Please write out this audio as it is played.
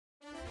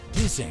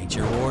This ain't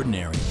your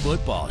ordinary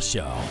football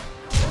show.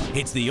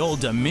 It's the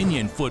Old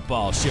Dominion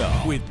Football Show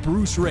with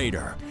Bruce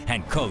Rader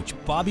and Coach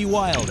Bobby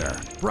Wilder.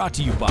 Brought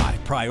to you by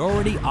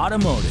Priority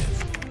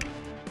Automotive.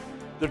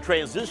 The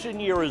transition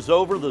year is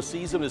over. The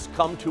season has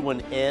come to an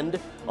end.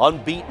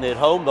 Unbeaten at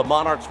home, the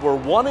Monarchs were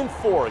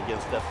 1-4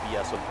 against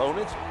FBS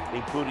opponents,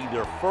 including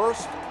their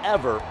first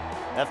ever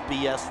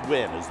FBS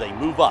win as they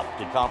move up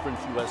to Conference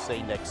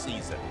USA next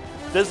season.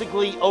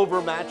 Physically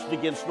overmatched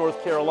against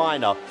North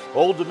Carolina,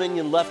 Old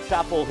Dominion left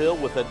Chapel Hill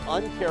with an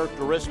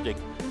uncharacteristic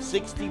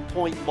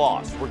 60-point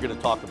loss. We're going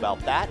to talk about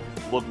that,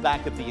 look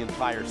back at the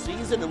entire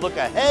season, and look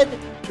ahead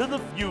to the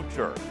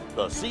future.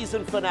 The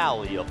season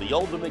finale of the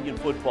Old Dominion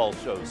Football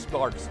Show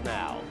starts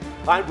now.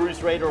 I'm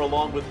Bruce Rader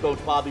along with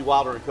Coach Bobby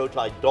Wilder. And Coach,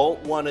 I don't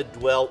want to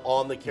dwell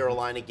on the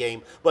Carolina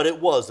game, but it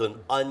was an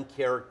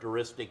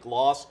uncharacteristic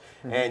loss,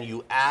 and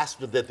you asked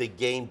that the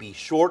game be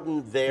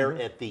shortened there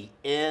at the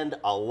end.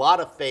 A lot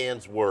of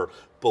fans were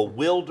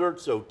bewildered,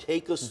 so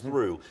take us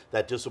through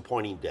that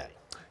disappointing day.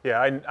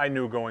 Yeah, I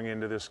knew going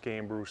into this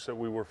game, Bruce, that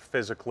we were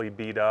physically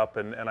beat up,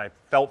 and I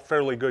felt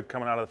fairly good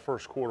coming out of the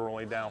first quarter,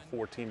 only down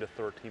 14-13.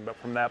 But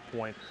from that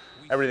point,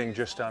 everything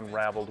just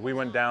unraveled. We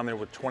went down there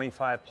with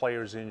 25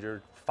 players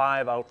injured,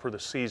 5 out for the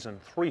season,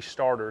 3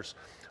 starters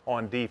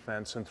on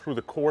defense. And through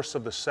the course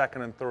of the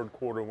second and third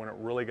quarter, when it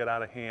really got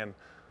out of hand,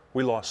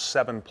 we lost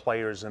 7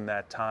 players in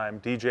that time.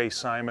 DJ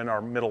Simon,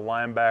 our middle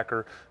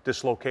linebacker,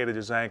 dislocated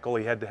his ankle.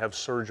 He had to have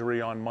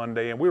surgery on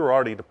Monday, and we were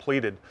already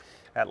depleted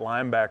at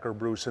linebacker,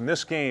 Bruce. In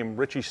this game,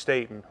 Richie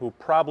Staten, who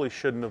probably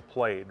shouldn't have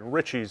played.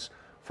 Richie's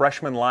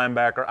freshman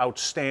linebacker,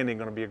 outstanding,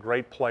 going to be a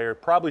great player,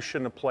 probably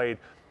shouldn't have played.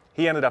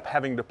 He ended up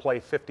having to play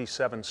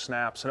 57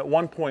 snaps. And at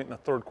one point in the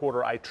third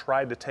quarter, I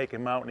tried to take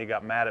him out, and he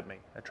got mad at me.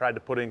 I tried to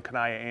put in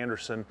Kanaya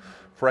Anderson,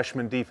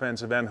 freshman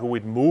defensive end, who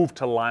we'd moved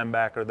to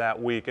linebacker that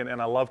week.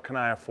 And I love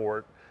Kanaya for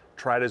it.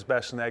 Tried his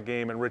best in that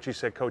game. And Richie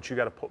said, "Coach, you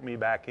got to put me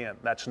back in.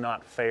 That's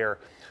not fair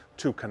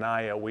to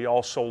Kanaya." We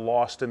also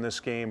lost in this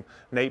game.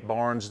 Nate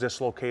Barnes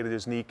dislocated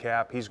his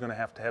kneecap. He's going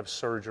to have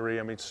surgery.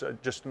 I mean, it's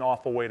just an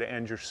awful way to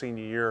end your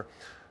senior year.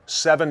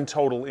 7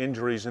 total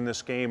injuries in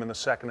this game in the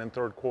second and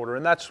third quarter.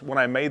 And that's when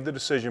I made the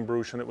decision,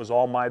 Bruce, and it was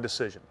all my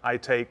decision. I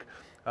take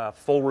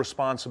full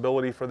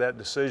responsibility for that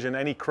decision.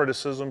 Any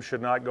criticism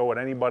should not go at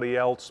anybody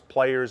else,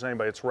 players,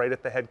 anybody. It's right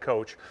at the head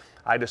coach.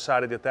 I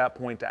decided at that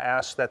point to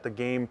ask that the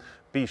game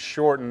be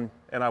shortened,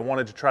 and I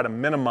wanted to try to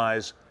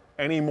minimize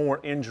any more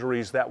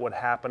injuries that would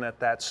happen at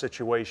that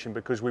situation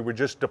because we were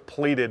just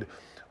depleted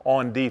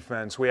on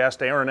defense. We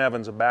asked Aaron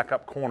Evans, a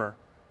backup corner,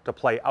 to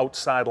play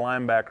outside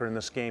linebacker in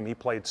this game. He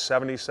played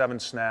 77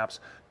 snaps,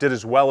 did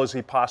as well as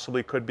he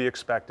possibly could be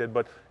expected.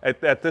 But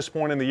at this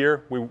point in the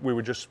year, we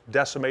were just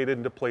decimated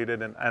and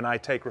depleted, and I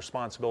take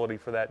responsibility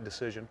for that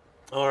decision.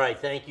 All right,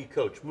 thank you,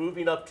 Coach.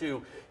 Moving up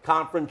to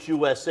Conference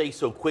USA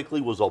so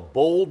quickly was a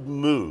bold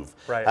move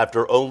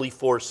after only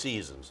 4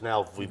 seasons.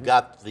 Now, if we've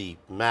got the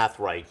math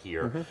right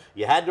here,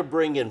 you had to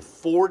bring in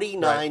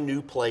 49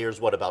 new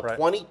players. What, about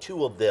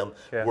 22 of them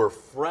were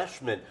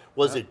freshmen.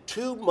 Was it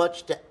too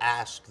much to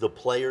ask the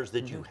players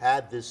that you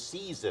had this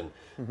season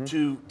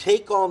to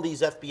take on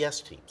these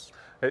FBS teams?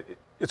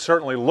 It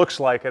certainly looks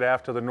like it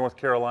after the North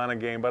Carolina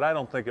game, but I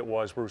don't think it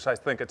was, Bruce. I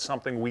think it's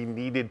something we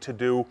needed to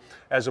do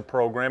as a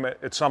program.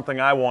 It's something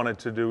I wanted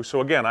to do.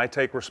 So again, I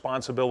take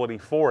responsibility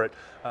for it,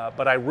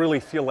 but I really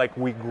feel like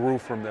we grew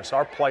from this.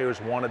 Our players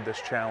wanted this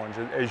challenge.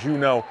 As you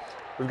know,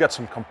 we've got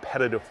some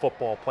competitive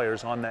football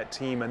players on that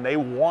team, and they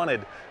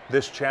wanted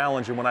this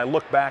challenge. And when I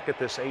look back at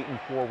this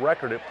 8-4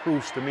 record, it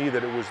proves to me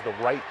that it was the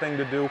right thing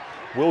to do.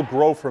 We'll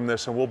grow from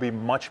this, and we'll be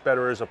much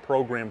better as a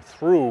program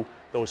through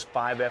those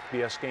 5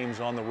 FBS games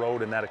on the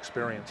road and that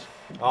experience.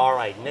 All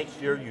right,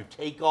 next year you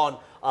take on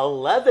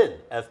 11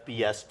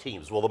 FBS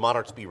teams. Will the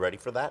Monarchs be ready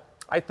for that?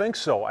 I think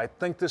so. I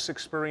think this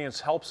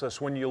experience helps us.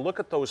 When you look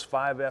at those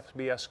 5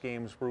 FBS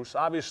games, Bruce,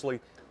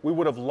 obviously we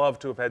would have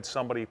loved to have had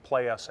somebody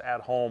play us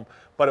at home,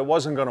 but it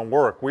wasn't going to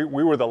work. We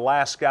were the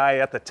last guy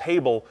at the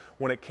table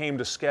when it came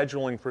to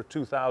scheduling for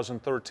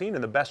 2013,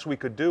 and the best we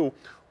could do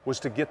was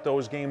to get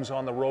those games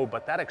on the road.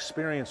 But that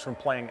experience from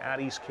playing at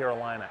East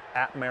Carolina,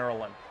 at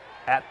Maryland,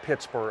 at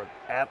Pittsburgh,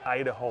 at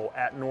Idaho,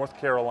 at North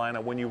Carolina,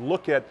 when you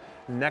look at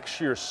next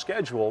year's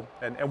schedule,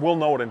 and we'll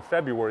know it in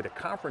February, the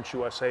Conference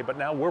USA, but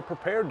now we're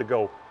prepared to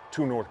go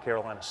to North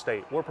Carolina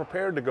State. We're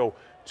prepared to go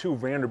to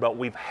Vanderbilt.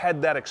 We've had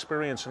that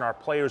experience, and our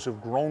players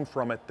have grown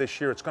from it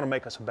this year. It's going to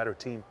make us a better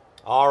team.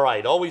 All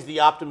right, always the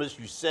optimist.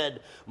 You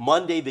said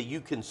Monday that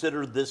you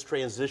considered this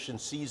transition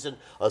season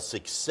a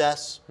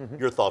success.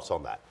 Your thoughts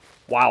on that?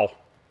 Wow.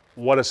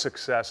 What a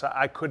success.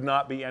 I could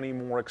not be any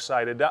more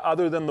excited,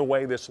 other than the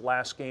way this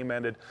last game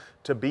ended,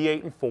 to be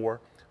 8-4,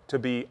 to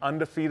be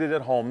undefeated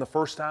at home, the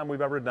first time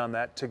we've ever done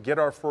that, to get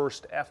our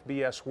first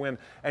FBS win,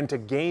 and to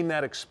gain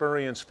that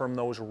experience from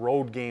those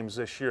road games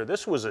this year.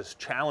 This was as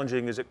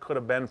challenging as it could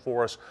have been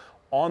for us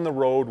on the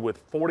road with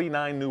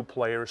 49 new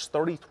players,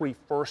 33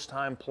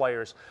 first-time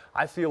players.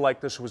 I feel like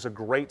this was a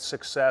great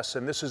success,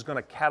 and this is going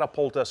to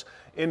catapult us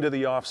into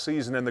the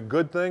offseason. And the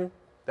good thing,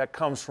 that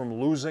comes from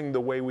losing the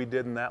way we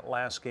did in that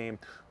last game.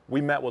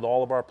 We met with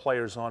all of our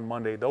players on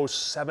Monday. Those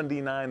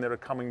 79 that are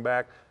coming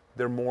back,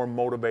 they're more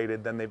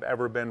motivated than they've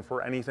ever been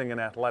for anything in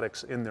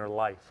athletics in their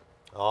life.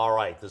 All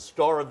right, the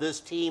star of this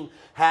team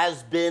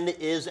has been,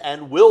 is,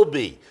 and will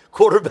be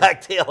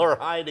quarterback Taylor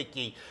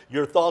Heineke.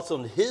 Your thoughts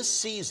on his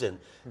season,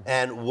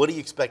 and what do you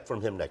expect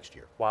from him next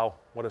year? Wow,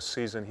 what a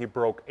season. He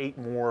broke 8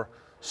 more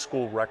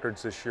school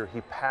records this year.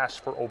 He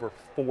passed for over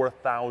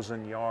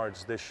 4,000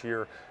 yards this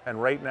year.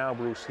 And right now,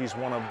 Bruce, he's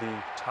one of the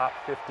top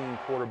 15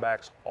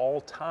 quarterbacks all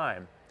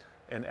time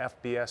in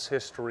FBS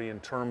history in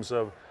terms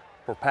of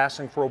for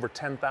passing for over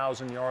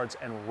 10,000 yards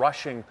and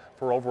rushing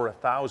for over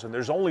 1,000.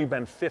 There's only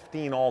been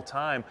 15 all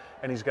time,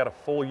 and he's got a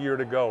full year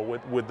to go.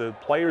 With the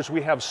players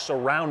we have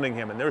surrounding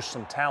him, and there's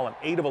some talent,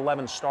 8 of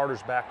 11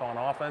 starters back on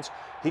offense,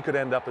 he could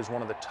end up as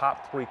one of the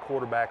top 3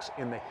 quarterbacks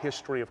in the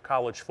history of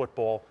college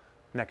football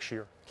next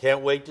year.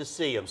 Can't wait to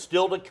see him.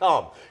 Still to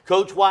come,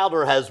 Coach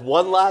Wilder has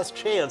one last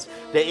chance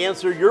to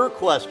answer your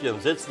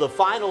questions. It's the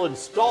final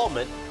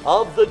installment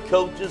of the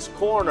Coach's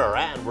Corner,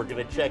 and we're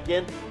going to check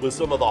in with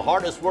some of the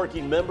hardest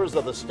working members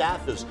of the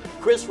staff as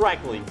Chris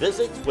Reckling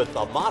visits with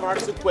the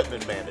Monarchs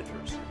equipment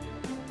managers.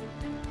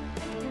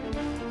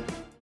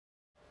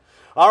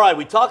 All right,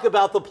 we talk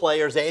about the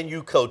players and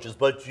you coaches,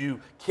 but you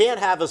can't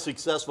have a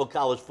successful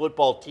college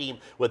football team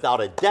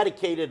without a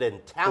dedicated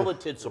and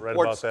talented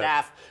support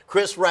staff.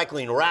 Chris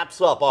Reckling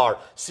wraps up our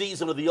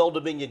season of the Old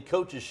Dominion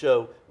Coaches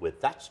Show with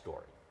that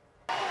story.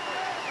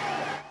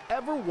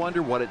 Ever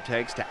wonder what it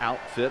takes to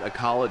outfit a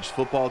college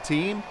football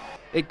team?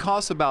 It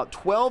costs about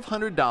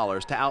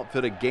 $1,200 to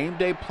outfit a game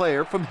day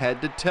player from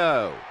head to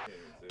toe.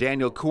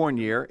 Daniel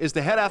Cornier is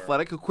the head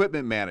athletic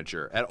equipment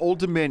manager at Old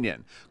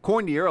Dominion.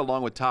 Cornier,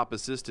 along with top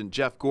assistant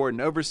Jeff Gordon,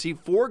 oversee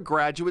 4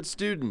 graduate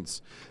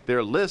students.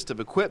 Their list of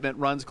equipment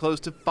runs close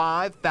to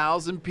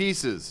 5,000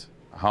 pieces.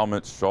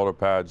 Helmets, shoulder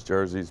pads,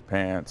 jerseys,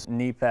 pants.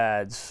 Knee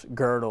pads,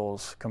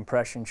 girdles,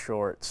 compression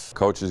shorts.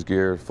 Coaches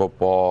gear,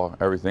 football,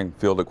 everything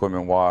field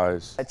equipment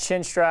wise.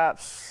 Chin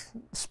straps,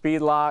 speed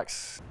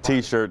locks.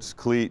 T-shirts,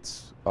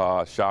 cleats.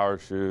 Shower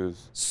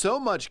shoes. So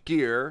much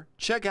gear,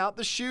 check out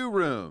the shoe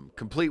room,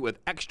 complete with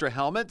extra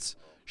helmets,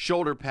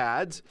 shoulder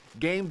pads,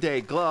 game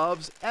day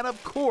gloves, and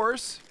of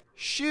course,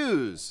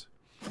 shoes.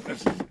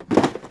 This is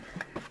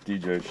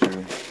DJ's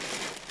shoe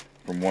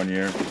from 1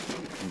 year,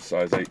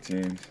 size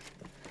 18,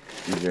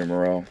 DJ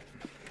Morrell.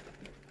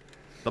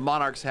 The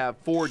Monarchs have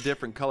 4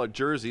 different colored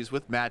jerseys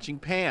with matching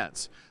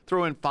pants.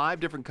 Throw in 5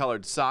 different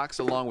colored socks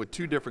along with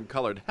 2 different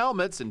colored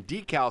helmets and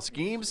decal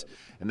schemes,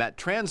 and that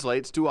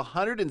translates to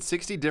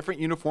 160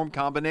 different uniform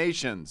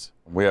combinations.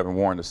 We haven't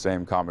worn the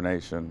same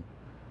combination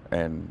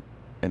in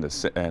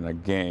a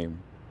game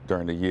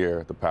during the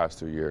year the past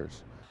 2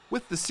 years.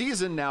 With the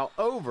season now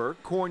over,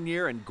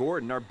 Cornier and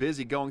Gordon are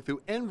busy going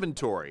through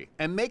inventory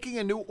and making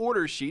a new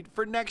order sheet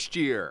for next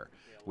year.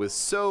 With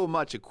so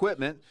much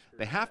equipment,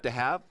 they have to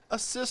have a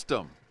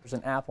system. There's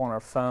an app on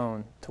our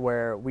phone to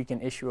where we can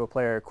issue a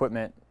player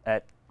equipment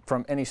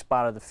from any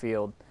spot of the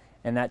field,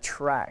 and that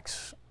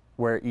tracks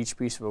where each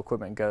piece of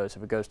equipment goes.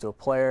 If it goes to a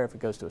player, if it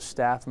goes to a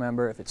staff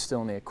member, if it's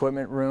still in the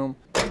equipment room.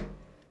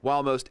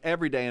 While most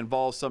every day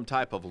involves some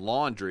type of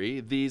laundry,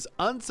 these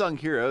unsung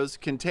heroes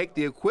can take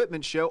the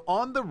equipment show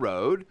on the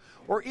road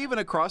or even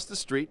across the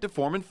street to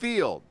Foreman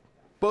Field.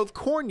 Both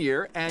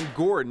Cornier and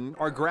Gordon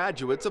are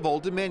graduates of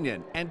Old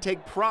Dominion and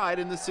take pride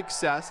in the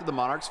success of the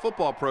Monarchs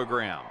football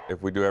program.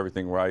 If we do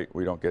everything right,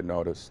 we don't get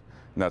noticed.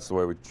 And that's the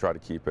way we try to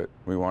keep it.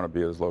 We want to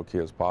be as low-key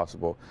as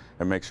possible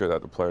and make sure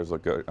that the players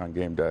look good on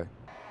game day.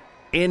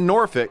 In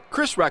Norfolk,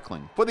 Chris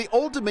Reckling for the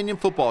Old Dominion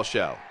Football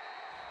Show.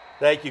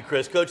 Thank you,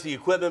 Chris. Coach, the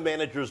equipment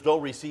managers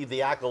don't receive the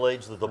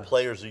accolades that the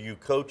players or you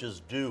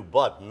coaches do,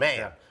 but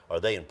man,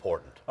 are they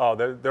important. Oh,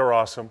 they're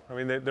awesome. I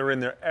mean, they're in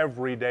there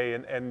every day,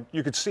 and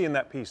you could see in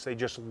that piece, they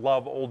just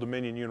love Old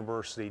Dominion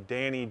University.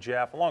 Danny,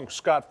 Jeff, along with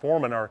Scott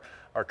Foreman, our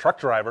truck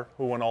driver,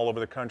 who went all over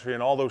the country,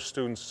 and all those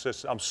students.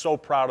 I'm so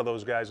proud of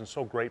those guys and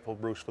so grateful,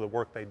 Bruce, for the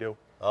work they do.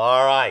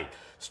 All right.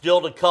 Still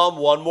to come,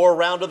 one more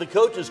round of the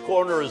Coach's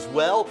Corner as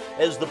well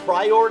as the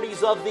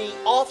priorities of the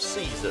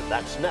offseason.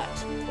 That's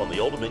next on the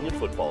Old Dominion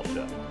Football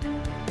Show.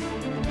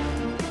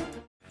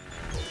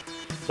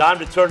 Time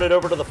to turn it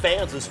over to the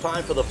fans. It's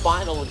time for the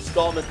final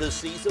installment this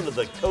season of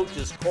the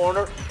Coach's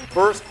Corner.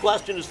 First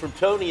question is from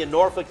Tony in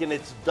Norfolk, and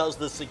it's, does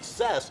the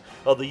success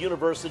of the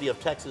University of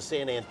Texas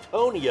San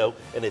Antonio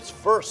in its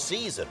first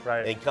season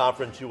in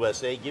Conference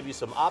USA give you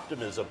some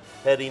optimism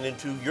heading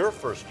into your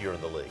first year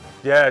in the league?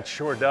 Yeah, it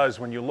sure does.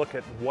 When you look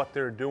at what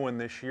they're doing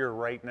this year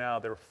right now,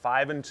 they're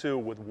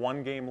 5-2 with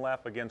 1 game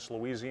left against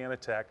Louisiana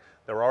Tech.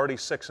 They're already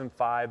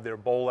 6-5. They're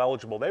bowl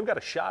eligible. They've got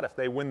a shot if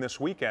they win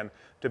this weekend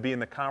to be in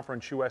the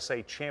Conference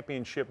USA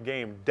championship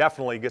game.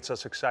 Definitely gets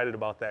us excited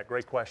about that.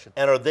 Great question.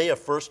 And are they a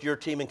first-year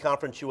team in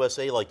Conference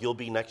USA like you'll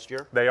be next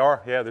year? They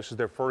are. Yeah, this is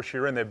their first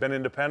year in. They've been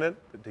independent.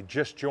 They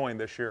just joined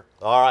this year.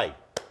 All right.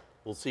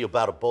 We'll see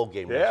about a bowl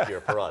game next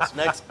year for us.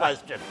 Next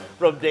question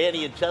from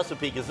Danny in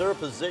Chesapeake. Is there a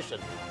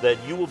position that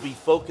you will be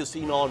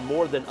focusing on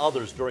more than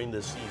others during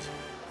this season?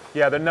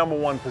 Yeah, the number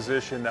one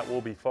position that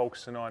we'll be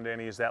focusing on,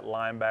 Danny, is that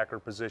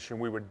linebacker position.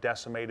 We were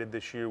decimated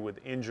this year with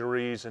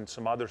injuries and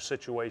some other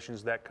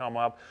situations that come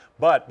up.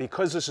 But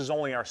because this is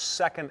only our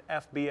second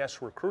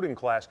FBS recruiting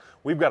class,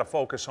 we've got to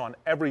focus on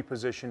every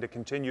position to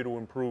continue to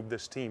improve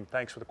this team.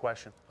 Thanks for the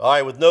question. All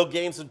right, with no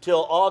games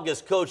until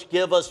August, Coach,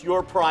 give us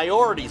your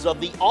priorities of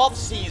the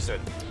offseason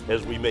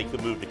as we make the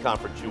move to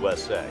Conference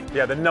USA.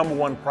 Yeah, the number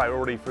one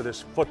priority for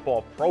this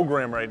football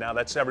program right now,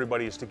 that's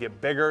everybody, is to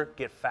get bigger,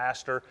 get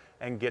faster,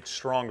 and get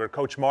stronger.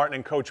 Coach Martin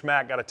and Coach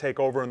Mack got to take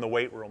over in the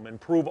weight room,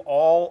 improve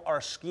all our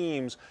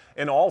schemes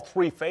in all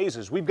three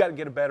phases. We've got to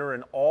get better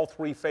in all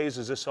three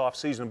phases this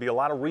offseason. There'll be a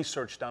lot of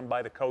research done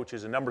by the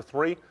coaches. And number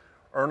three,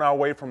 earn our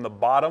way from the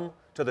bottom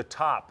to the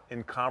top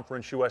in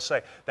Conference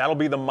USA. That'll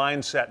be the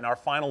mindset. In our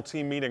final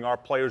team meeting, our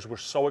players were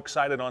so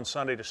excited on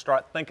Sunday to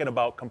start thinking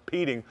about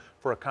competing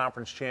for a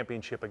conference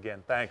championship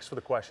again. Thanks for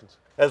the questions.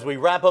 As we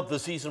wrap up the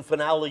season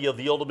finale of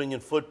the Old Dominion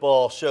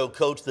Football Show,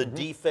 Coach, the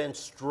defense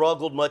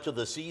struggled much of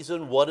the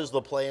season. What is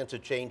the plan to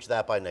change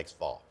that by next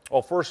fall?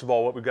 Well, first of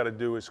all, what we've got to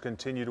do is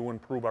continue to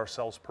improve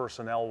ourselves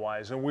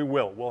personnel-wise, and we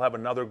will. We'll have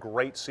another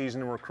great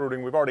season in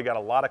recruiting. We've already got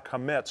a lot of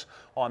commits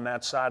on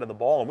that side of the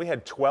ball, and we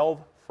had 12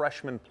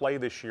 freshmen play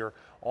this year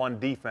on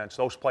defense.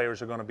 Those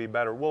players are going to be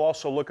better. We'll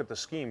also look at the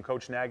scheme.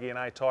 Coach Nagy and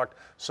I talked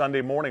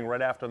Sunday morning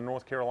right after the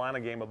North Carolina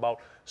game about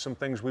some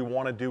things we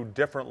want to do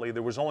differently.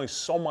 There was only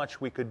so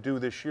much we could do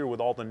this year with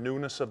all the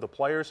newness of the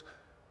players.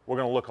 We're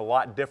going to look a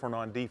lot different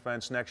on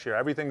defense next year.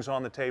 Everything's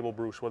on the table,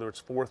 Bruce, whether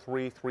it's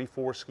 4-3,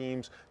 3-4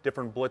 schemes,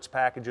 different blitz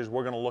packages.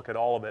 We're going to look at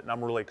all of it, and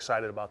I'm really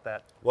excited about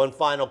that. One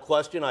final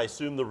question. I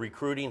assume the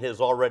recruiting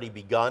has already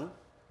begun?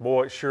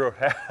 Boy, sure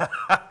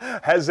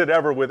has it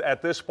ever. With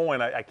at this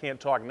point, I can't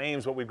talk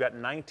names, but we've got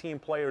 19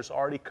 players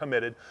already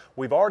committed.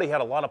 We've already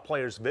had a lot of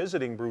players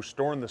visiting, Bruce,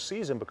 during the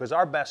season, because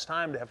our best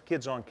time to have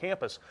kids on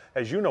campus,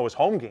 as you know, is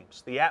home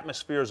games. The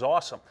atmosphere is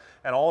awesome,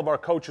 and all of our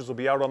coaches will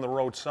be out on the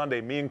road Sunday,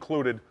 me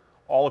included,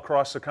 all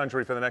across the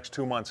country for the next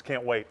 2 months.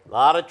 Can't wait. A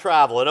lot of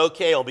travel. And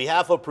okay, on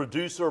behalf of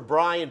producer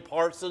Brian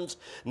Parsons,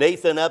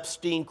 Nathan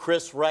Epstein,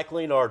 Chris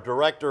Reckling, our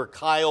director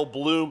Kyle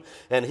Bloom,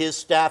 and his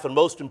staff, and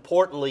most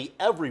importantly,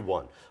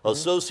 everyone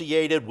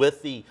associated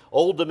with the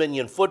Old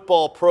Dominion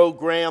football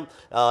program,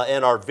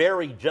 and our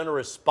very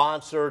generous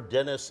sponsor,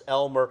 Dennis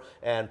Elmer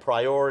and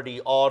Priority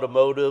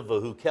Automotive,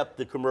 who kept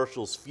the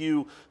commercials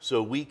few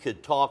so we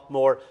could talk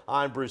more.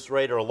 I'm Bruce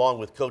Rader, along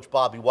with Coach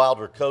Bobby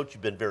Wilder. Coach,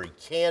 you've been very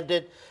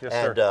candid. Yes,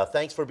 and sir.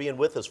 Thanks for being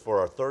with us for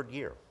our third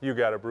year. You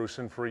got it, Bruce,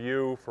 and for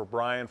you, for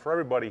Brian, for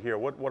everybody here.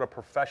 What a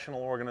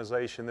professional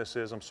organization this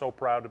is. I'm so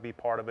proud to be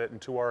part of it.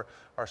 And to our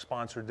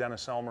sponsor,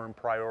 Dennis Elmer and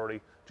Priority,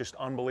 just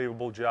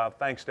unbelievable job.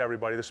 Thanks to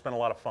everybody. This has been a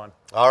lot of fun.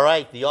 All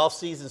right, the off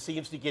season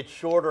seems to get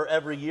shorter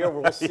every year.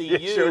 We'll see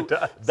It you sure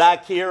does.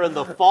 back here in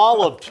the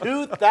fall of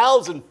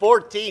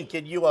 2014.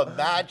 Can you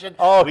imagine?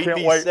 Oh, We'd can't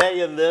be wait.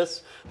 saying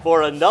this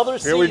for another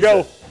season Here we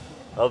go.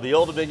 of the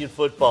Old Dominion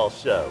Football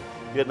Show.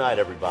 Good night,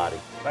 everybody.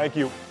 Thank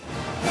you.